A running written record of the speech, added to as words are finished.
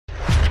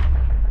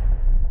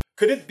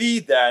Could it be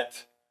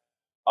that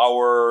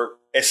our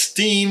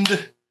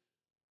esteemed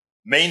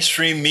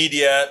mainstream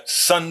media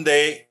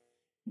Sunday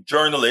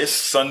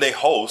journalists, Sunday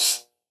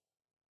hosts,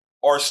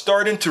 are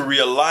starting to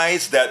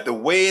realize that the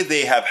way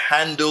they have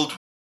handled...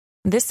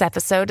 This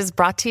episode is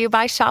brought to you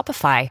by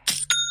Shopify.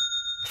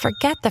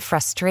 Forget the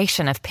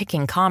frustration of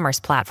picking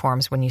commerce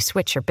platforms when you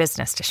switch your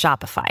business to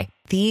Shopify,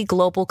 the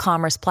global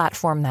commerce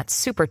platform that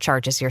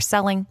supercharges your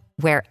selling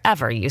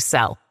wherever you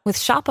sell. With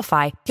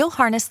Shopify, you'll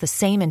harness the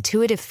same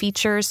intuitive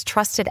features,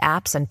 trusted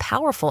apps, and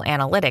powerful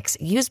analytics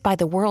used by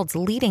the world's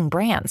leading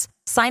brands.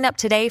 Sign up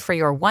today for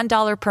your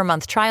 $1 per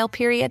month trial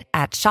period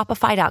at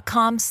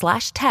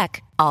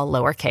shopify.com/tech, all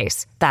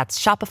lowercase. That's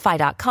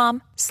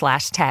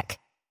shopify.com/tech.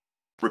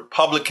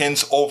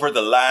 Republicans over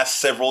the last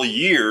several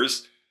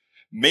years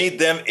made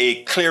them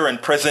a clear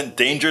and present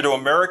danger to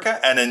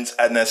America, and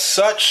as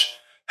such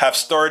have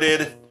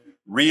started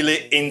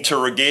really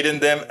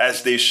interrogating them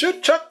as they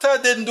should. Chuck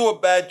Todd didn't do a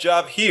bad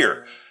job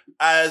here.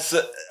 As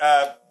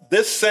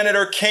this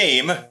senator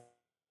came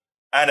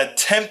and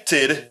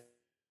attempted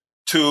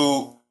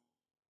to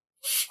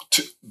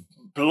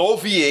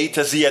bloviate,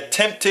 as he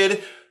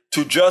attempted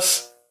to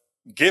just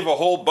give a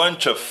whole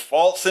bunch of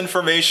false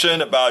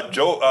information about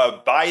Joe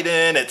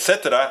Biden,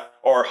 etc.,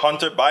 or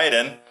Hunter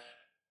Biden,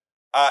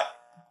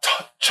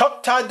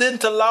 Chuck Todd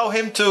didn't allow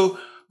him to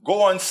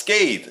go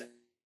unscathed.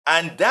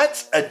 And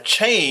that's a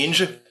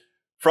change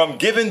from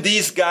giving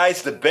these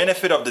guys the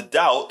benefit of the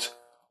doubt,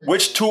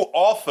 which too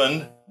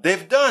often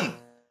they've done.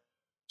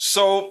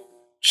 So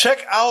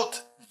check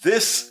out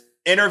this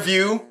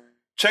interview.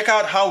 Check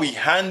out how he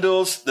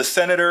handles the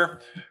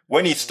senator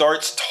when he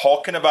starts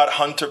talking about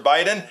Hunter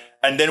Biden,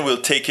 and then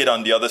we'll take it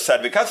on the other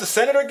side, because the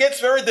senator gets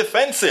very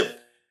defensive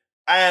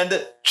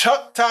and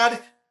Chuck Todd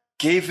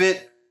gave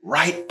it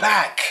right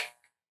back.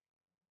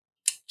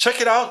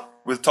 Check it out.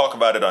 We'll talk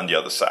about it on the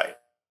other side.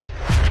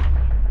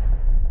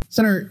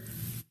 Senator,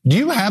 do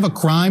you have a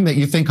crime that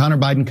you think Hunter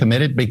Biden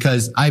committed?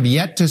 Because I've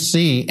yet to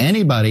see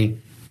anybody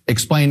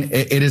explain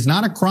it is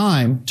not a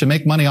crime to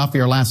make money off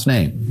your last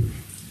name.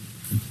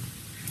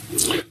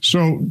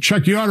 So,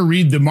 Chuck, you ought to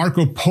read the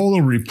Marco Polo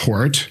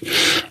report,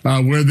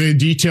 where they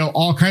detail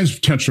all kinds of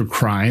potential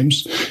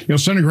crimes. You know,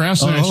 Senator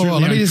Grass and I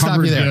certainly let me just stop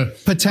you there.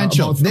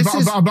 Potential. About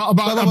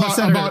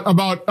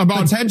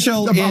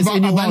potential is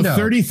about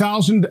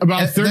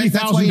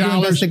 $30,000.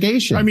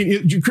 Investigation. I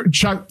mean,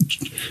 Chuck,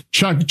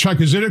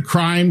 is it a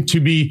crime to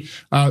be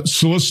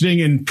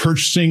soliciting and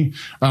purchasing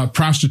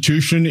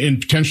prostitution in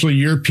potentially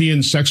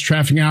European sex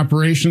trafficking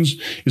operations?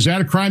 Is that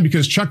a crime?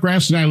 Because Chuck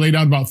Grass and I laid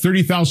out about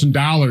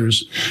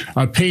 $30,000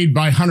 paid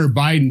by Hunter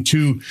Biden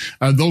to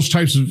those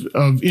types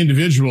of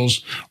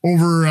individuals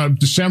over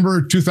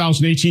December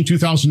 2018,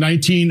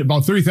 2019,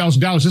 about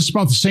 $30,000. This is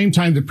about the same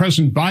time that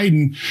President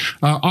Biden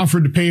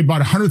offered to pay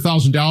about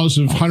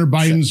 $100,000 of Hunter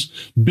Biden's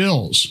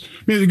bills.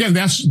 I mean, again,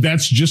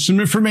 that's just some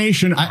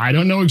information. I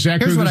don't know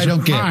exactly. Here's what I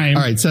don't crime. get.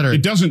 All right, Senator.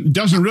 It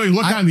doesn't really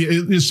look on the.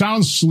 It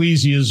sounds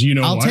sleazy, as you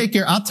know. I'll take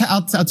you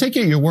at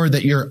your word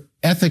that you're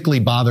ethically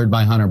bothered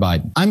by Hunter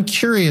Biden. I'm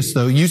curious,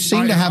 though. You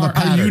seem to have a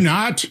pattern. Are you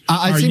not?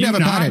 I seem to have a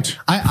pattern.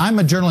 I'm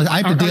a journalist. I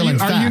have to deal in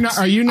facts.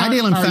 I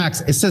deal in facts.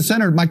 It says,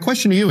 Senator, my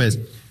question to you is,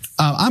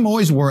 I'm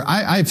always worried.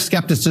 I have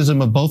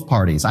skepticism of both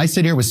parties. I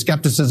sit here with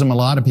skepticism of a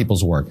lot of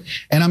people's work.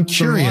 And I'm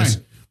curious,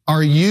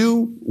 were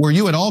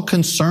you at all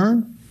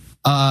concerned?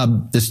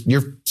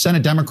 Your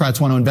Senate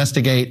Democrats want to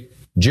investigate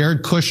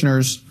Jared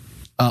Kushner's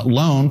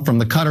loan from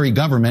the Qatari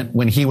government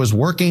when he was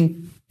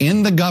working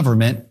in the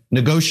government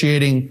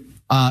negotiating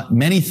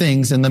many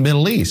things in the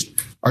Middle East.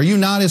 Are you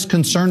not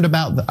concerned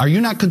about that?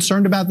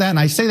 And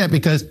I say that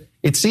because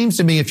it seems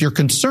to me if you're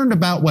concerned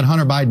about what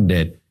Hunter Biden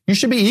did, you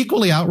should be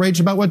equally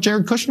outraged about what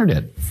Jared Kushner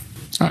did.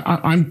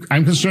 I'm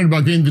concerned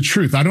about getting the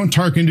truth. I don't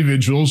target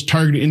individuals. You're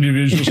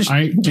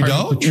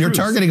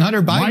targeting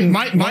Hunter Biden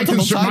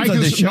multiple times on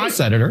this show,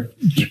 Senator.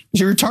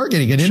 You're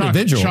targeting an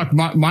individual. Chuck,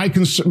 my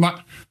concern,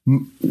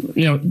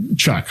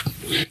 Chuck,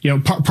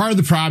 part of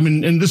the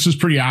problem, and this is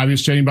pretty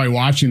obvious to anybody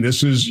watching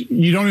this, is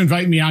you don't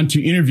invite me on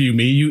to interview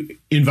me. You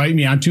invite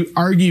me on to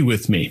argue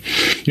with me.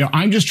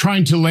 I'm just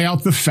trying to lay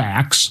out the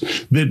facts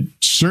that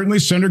certainly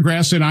Senator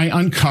Grass and I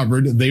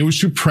uncovered. They were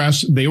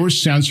suppressed. They were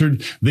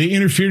censored. They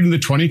interfered in the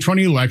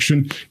 2020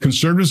 election.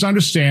 Conservatives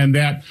understand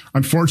that.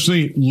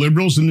 Unfortunately,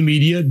 liberals in the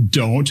media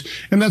don't.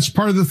 And that's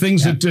part of the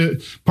things that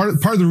part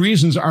of the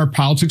reasons our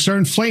politics are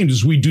inflamed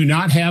is we do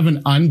not have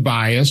an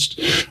unbiased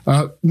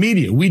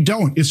media. We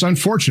don't. It's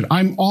unfortunate.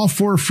 I'm all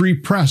for a free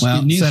press.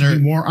 It needs to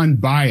be more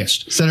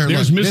unbiased. Senator,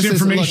 there's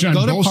misinformation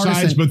on both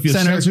sides, but the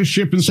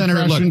censorship and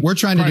suppression we're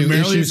trying to do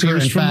issues here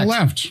from the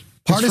left.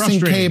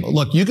 Partisan cable.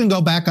 Look, you can go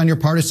back on your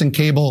partisan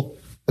cable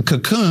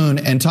cocoon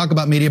and talk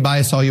about media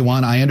bias all you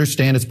want. I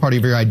understand it's part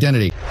of your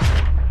identity.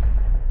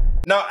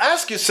 Now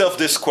ask yourself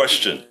this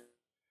question.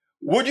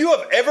 Would you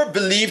have ever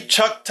believed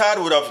Chuck Todd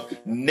would have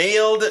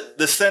nailed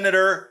the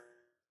Senator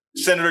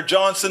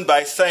Johnson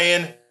by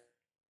saying,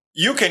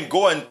 you can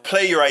go and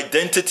play your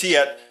identity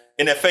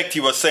in effect, he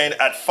was saying,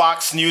 at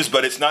Fox News,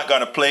 but it's not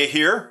going to play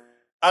here?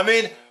 I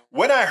mean,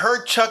 when I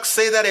heard Chuck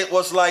say that, it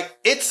was like,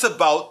 it's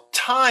about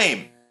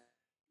time.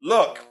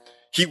 Look,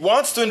 he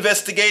wants to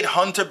investigate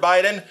Hunter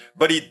Biden,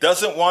 but he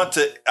doesn't want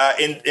to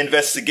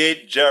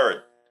investigate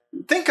Jared.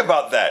 Think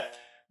about that.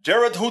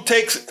 Jared, who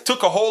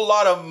took a whole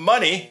lot of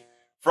money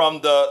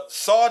from the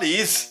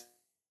Saudis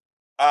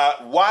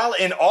while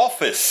in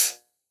office.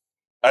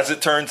 As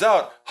it turns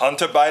out,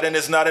 Hunter Biden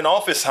is not in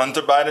office.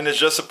 Hunter Biden is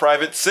just a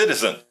private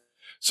citizen.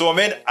 So, I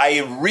mean, I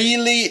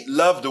really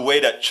love the way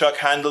that Chuck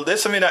handled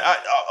this. I mean,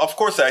 of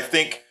course, I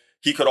think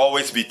he could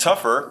always be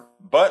tougher,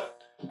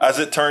 but as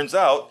it turns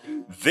out,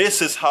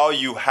 this is how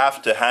you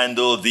have to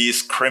handle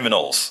these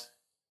criminals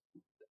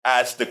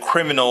as the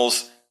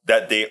criminals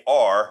that they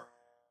are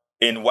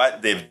in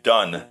what they've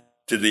done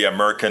to the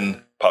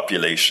American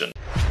population.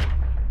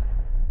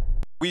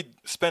 We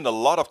spend a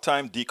lot of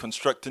time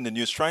deconstructing the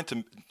news, trying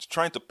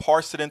to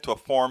parse it into a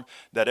form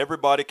that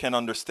everybody can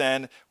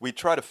understand. We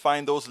try to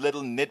find those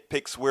little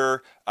nitpicks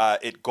where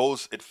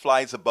it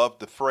flies above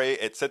the fray,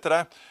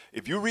 etc.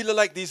 If you really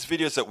like these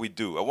videos that we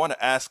do, I want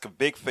to ask a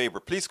big favor.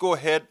 Please go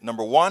ahead.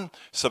 Number 1,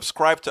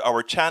 subscribe to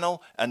our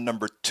channel. And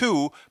number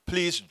 2,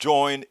 please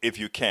join if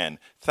you can.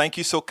 Thank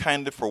you so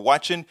kindly for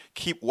watching.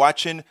 Keep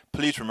watching.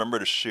 Please remember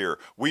to share.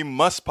 We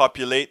must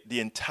populate the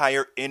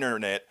entire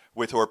internet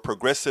with our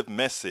progressive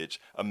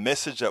message, a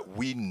message that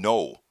we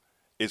know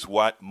is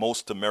what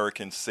most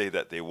Americans say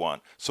that they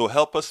want. So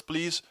help us,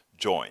 please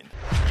join.